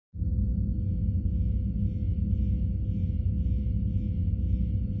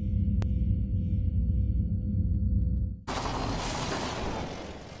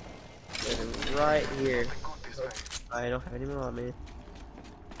right here. I don't have anyone on me.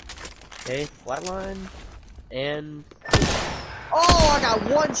 Okay, flatline. And... Oh, I got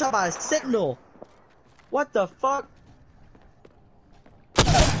one shot by a sentinel! What the fuck?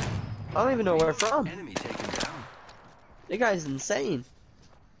 I don't even know where from. Enemy taken down. That guy's insane.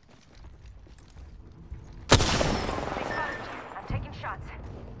 I'm taking shots.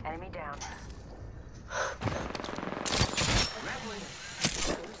 Enemy down. Grappling.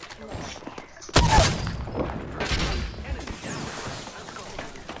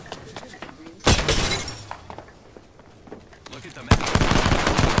 Look at the map.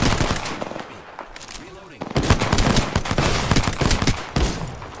 Reloading.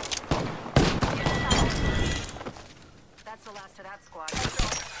 That's the last of that squad.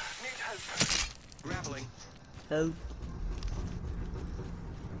 Need help. Grappling. Help.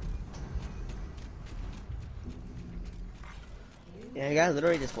 Yeah, the guy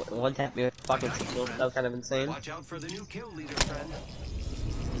literally just one tapped me with fucking signal. That was kind of insane. Watch out for the new kill leader, friend.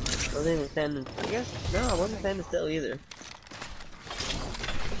 I wasn't even standing. I guess no, I wasn't standing still either.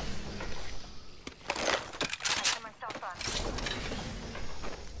 Catching myself up.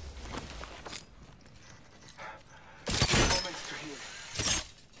 Moments to heal.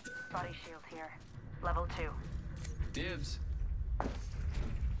 Body shield here. Level 2. Dibs.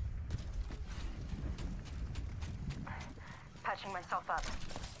 Patching myself up.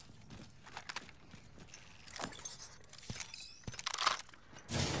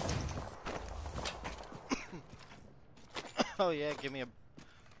 Oh yeah, give me a.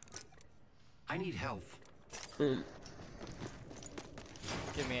 I need health. Mm.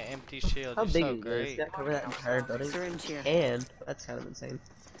 Give me an empty shield. How You're big so is this? great. Gotta cover that entire building. Syringe here. And that's kind of insane.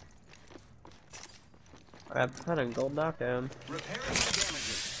 Alright, I'm kind of gold knockdown. Repairing the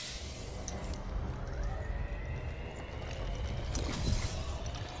damages.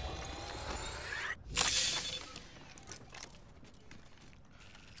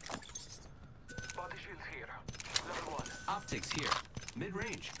 Body shields here. Level 1. Optics here.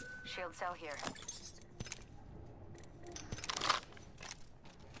 Mid-range. Shield cell here.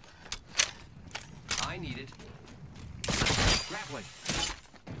 I need it. Grappling.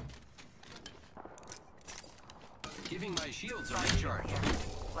 Giving my shields a recharge.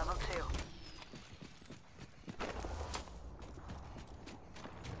 Level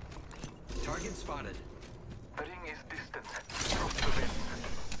 2. Target spotted. The ring is distant. Trust the wind.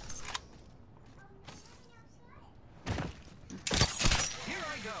 Here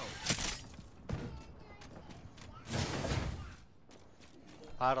I go.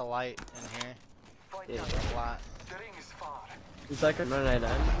 A lot of light in here. Void Yeah. zone. A lot. The ring is far. It's like a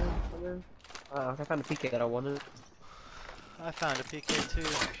 999. I found a PK that I wanted. I found a PK too. The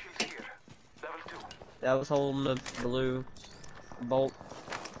shield here. Level 2. That was holding the blue bolt.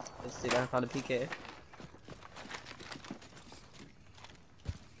 Let's see, I found a PK.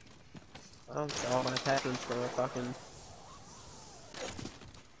 I don't sell all my attachments for a fucking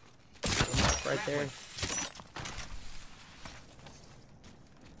right there.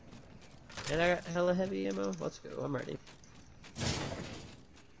 And I got hella heavy ammo. Let's go. I'm ready.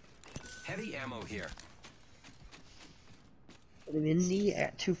 Heavy ammo here. An Indy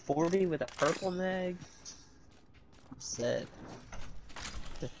at 240 with a purple mag. I'm set.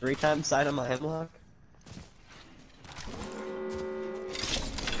 The 3-time sight on my hemlock.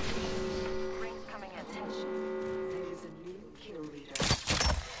 Rings coming in. There is a new kill leader.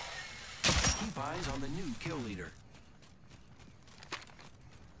 Keep eyes on the new kill leader.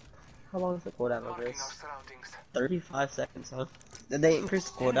 How long is the cooldown of Marking our this? surroundings. 35 seconds, huh? Did they increase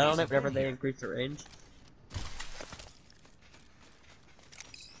the cooldown on it whenever they increase the range?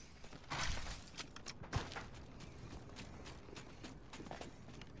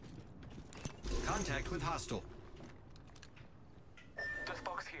 Contact with hostile. Just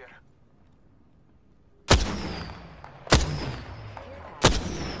box here.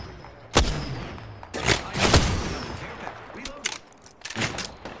 Reloading.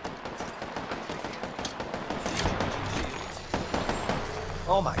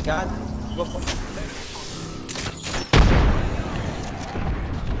 Oh my god. Go for it.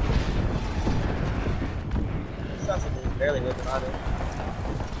 Something barely whipping on it.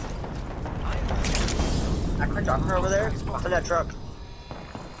 I cracked armor over there. Off in that truck.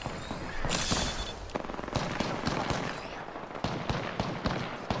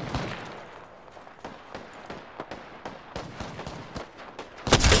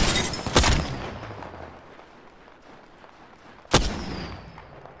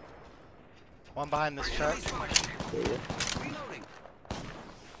 One behind this truck. Reloading.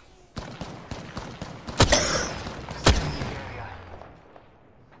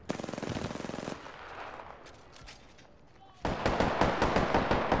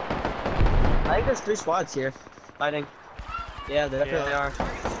 I think there's 3 squads here fighting. Yeah, there definitely are.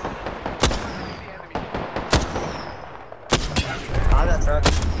 On that truck.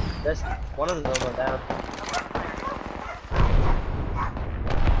 There's one of them are down.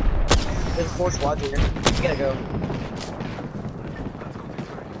 There's 4 squads here. We gotta go.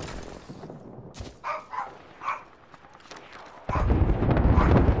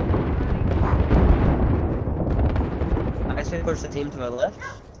 I should push the team to my left.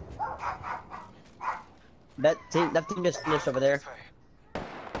 That team just finished over there.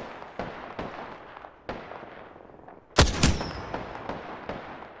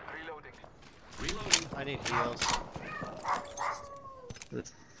 Reloading. I need heals.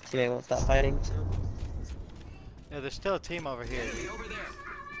 Teammate won't stop fighting. So. Yeah, there's still a team over here. Enemy over there.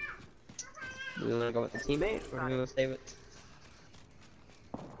 Do we want to go with the teammate, or do we want to stay with?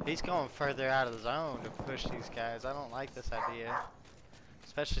 He's going further out of the zone to push these guys. I don't like this idea.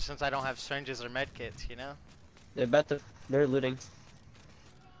 Especially since I don't have syringes or medkits, you know? They're about to. They're looting.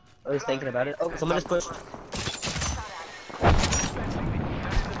 I was thinking about it. Oh, someone just pushed. There is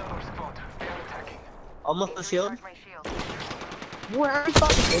another squad. They are attacking. Almost a shield. Recharge my shield. What are you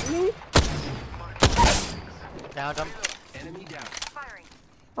fucking kidding me? Downed him. Enemy down. Firing.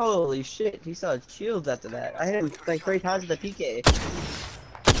 Holy shit, he saw shields after that. I hit him like 3 times with the PK.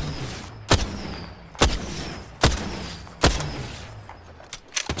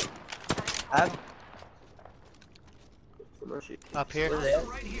 I have... Up here. Where are they at?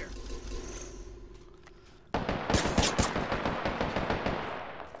 Right here.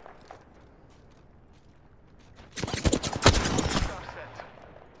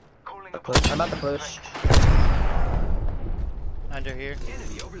 Calling a Push. I'm about to push. Under here.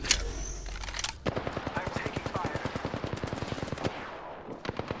 Enemy over there. I'm taking fire.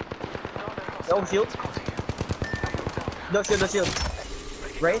 No shield. No shield, no shield.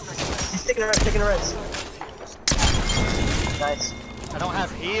 Wraith? He's sticking around, Nice. I don't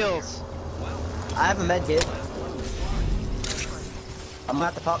have heals. I have a med kit. I'm gonna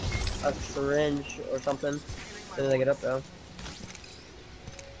have to pop a syringe or something so they get up though.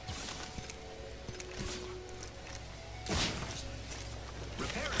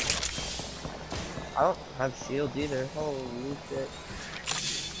 I don't have shields either. Holy shit.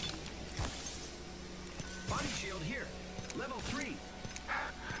 Body shield here. Level 3.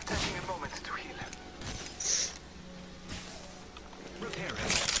 Taking a moment to heal. Repair it.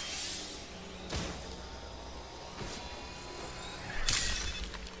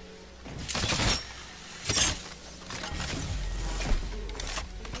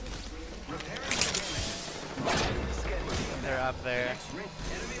 Repairing the damages. They're up there.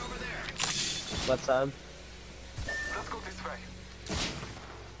 Enemy over there. What side? Let's go this way.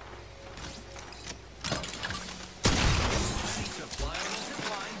 Supply on the zip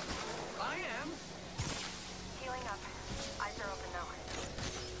line. I am. Healing up. Eyes are open now.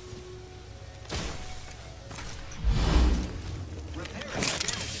 Repairing the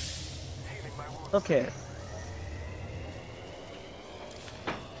damages. Healing my wounds. Okay.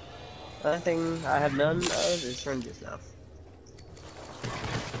 Another thing I have none of is syringes now.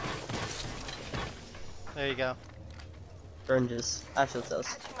 There you go. Syringes. I should cells.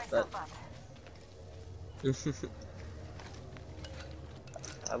 Patching But myself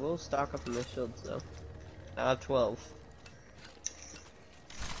up. I will stock up on the shields though. I have 12.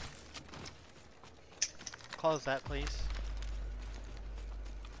 Close that, please.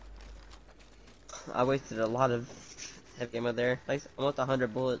 I wasted a lot of heavy ammo there. Like almost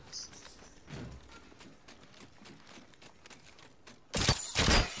 100 bullets.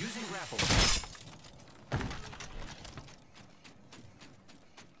 Using grapple.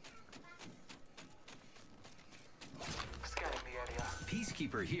 Scanning the area.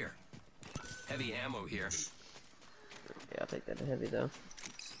 Peacekeeper here. Heavy ammo here. Yeah, I'll take that to heavy though.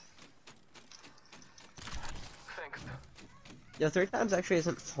 Thanks. Yeah, 3 times actually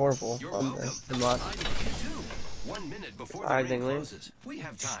isn't horrible You're on welcome. the lot. I need you too. 1 minute before the Alright, ring Dingley. closes. We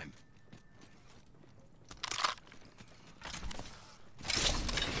have time.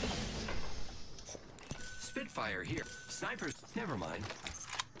 Spitfire here. Snipers. Never mind.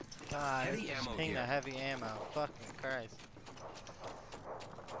 God, Heavy just ammo ping here. the heavy ammo. Fucking Christ.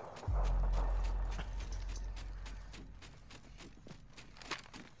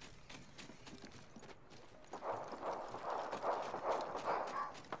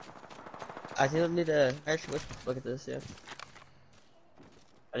 I still need a. Actually, let's look at this, yeah.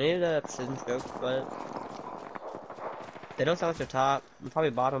 I need a precision scope, but they don't sound like they're top.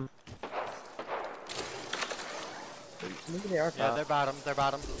 Probably bottom. Maybe they are Yeah, top. they're bottom. They're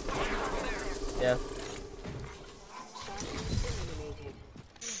bottom. Yeah.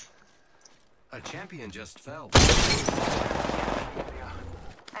 Eliminated. A champion just fell.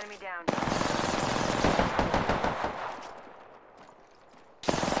 Enemy down.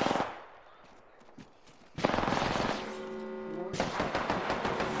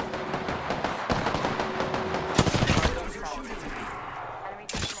 Enemy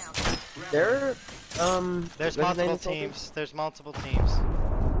taken out. There, There's what's his name multiple is called? teams. There's multiple teams.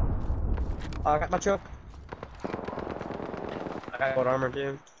 Oh, I got my truck. I got gold armor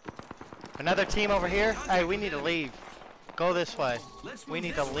too. Another team over here. Hey, we need to leave. Go this way. Let's We move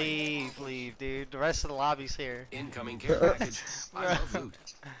need this to way. leave, dude. The rest of the lobby's here. Incoming care package. I love loot.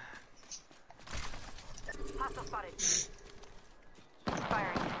 Hostile spotted.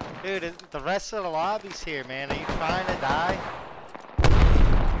 Firing. Dude, the rest of the lobby's here, man. Are you trying to die?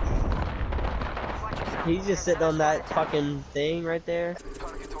 Watch yourself. He's just sitting on that fucking thing right there.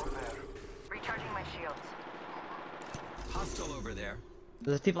 Target over there. Recharging my shields. Hostile over there.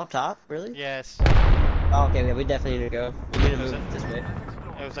 There's people up top, really? Yes. Oh, okay, yeah, we definitely need to go. We need to Was move it? this way.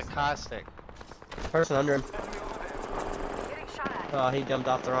 It was a caustic. Person under him. Getting shot at. Oh, he jumped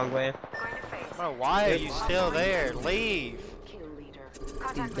off the wrong way. Going to face. Bro, why are you still there? Leave. Kill leader.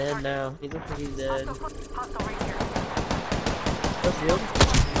 Contact He's with dead target. now. He looks like he's dead. Hostile right here. What's the field?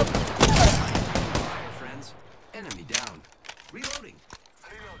 Fire, friends. Enemy down. Reloading.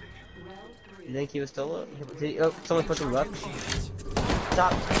 Round You 3. think he was still up? Oh, someone's pushing left. Shields.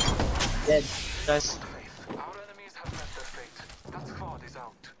 Stop. Dead. Nice. Our enemies have met their fate. That squad is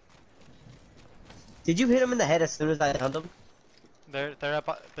out. Did you hit him in the head as soon as I found him? They're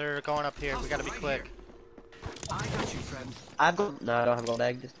going up here. We gotta be Right quick. here. I got you, friend. I've got. No, I don't have gold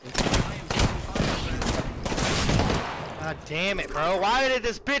egg. Just I am taking fire. God damn it, bro. Why did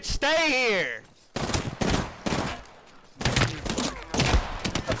this bitch stay here?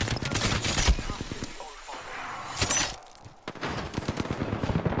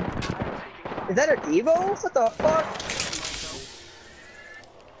 Is that an Evo? What the fuck?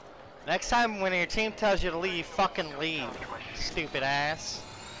 Next time when your team tells you to leave, fucking leave. Stupid ass.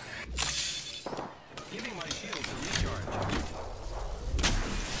 Giving my shields a recharge.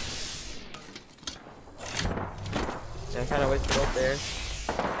 I kind of wasted up there.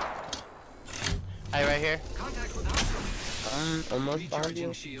 Hey, right here. Contact with hostile. Almost behind you.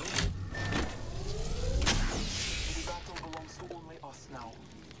 Recharging shield. The battle belongs to only us now.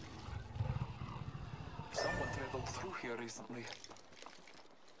 Someone traveled through here recently.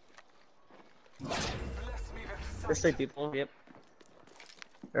 Bless me with There's 3 people. Yep.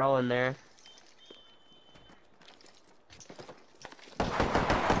 They're all in there.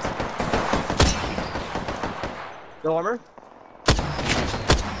 No armor?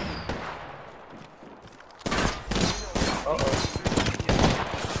 Uh-oh.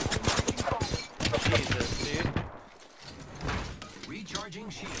 Jesus, dude. Recharging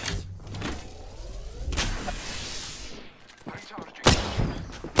shields. recharging.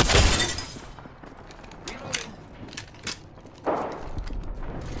 Reloading.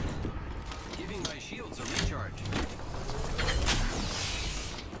 Giving my shields a recharge.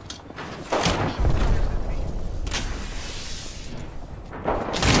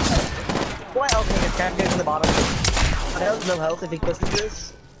 What? Okay, the cat goes to the bottom. I have no health if he pushes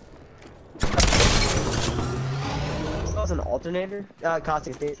this. This was an alternator.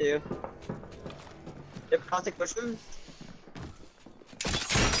 Caustic me too. Yep, Caustic push him.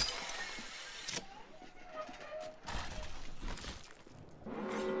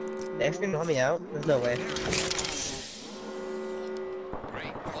 They actually gonna help me out? There's no way.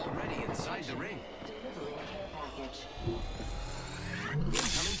 Great. Already inside the ring. Delivering care package.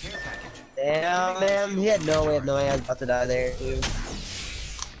 Incoming care package. Damn, man. He had no way of knowing I was about to die there, too.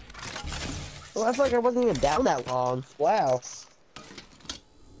 Well, I feel like I wasn't even down that long. Wow.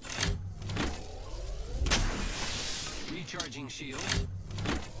 Recharging shields.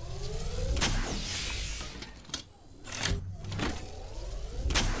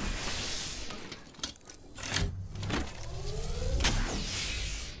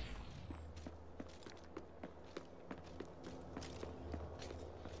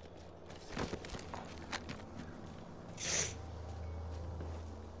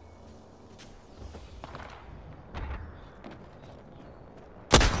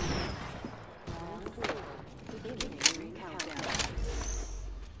 Round 4. Beginning ring countdown.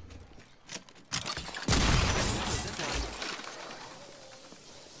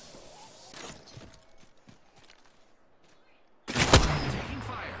 Taking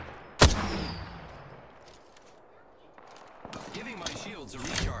fire. Giving my shields a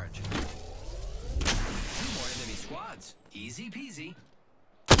recharge. 2 more enemy squads. Easy peasy.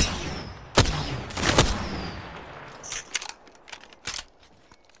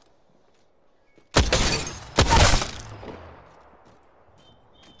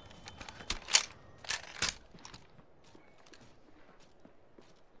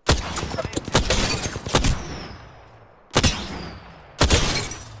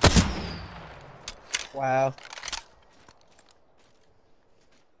 Wow.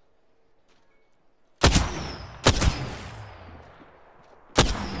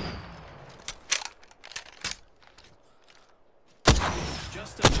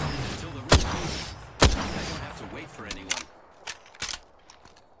 Just a minute until the ring closes. I don't have to wait for anyone.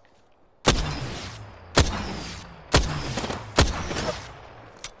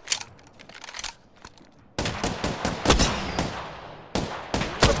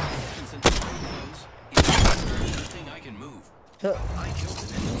 Seconds until the ring closes. It's a good thing I can move. I killed an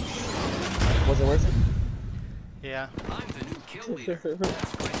enemy. Was it worth it? Yeah. I'm the new kill leader. That's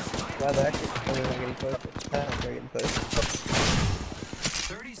right. Wow, they're actually not getting close. They're getting close.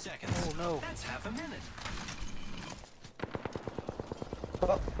 30 seconds. Oh no. That's half a minute.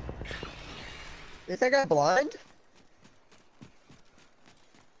 Oh. Is that guy blind?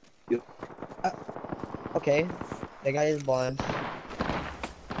 Okay. That guy is blind.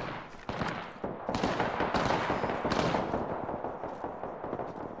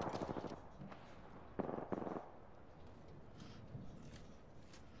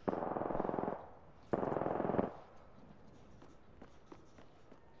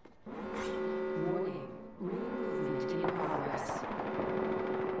 Warning. Ring movement in progress.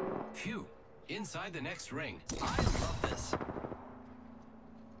 Phew. Inside the next ring. I love this.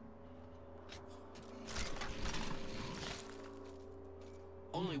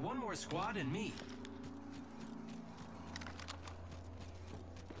 Only one more squad and me.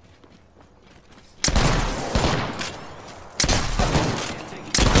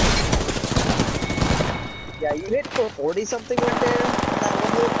 Yeah, you hit 440 something right there. That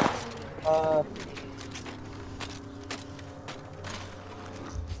one hit.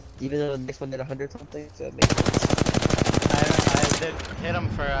 Even though the next one did 100 something, so it makes sense. I did hit him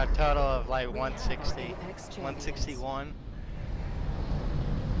for a total of like 160, 161.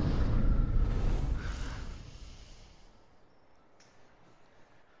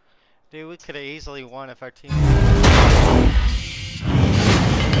 Dude, we could have easily won if our team.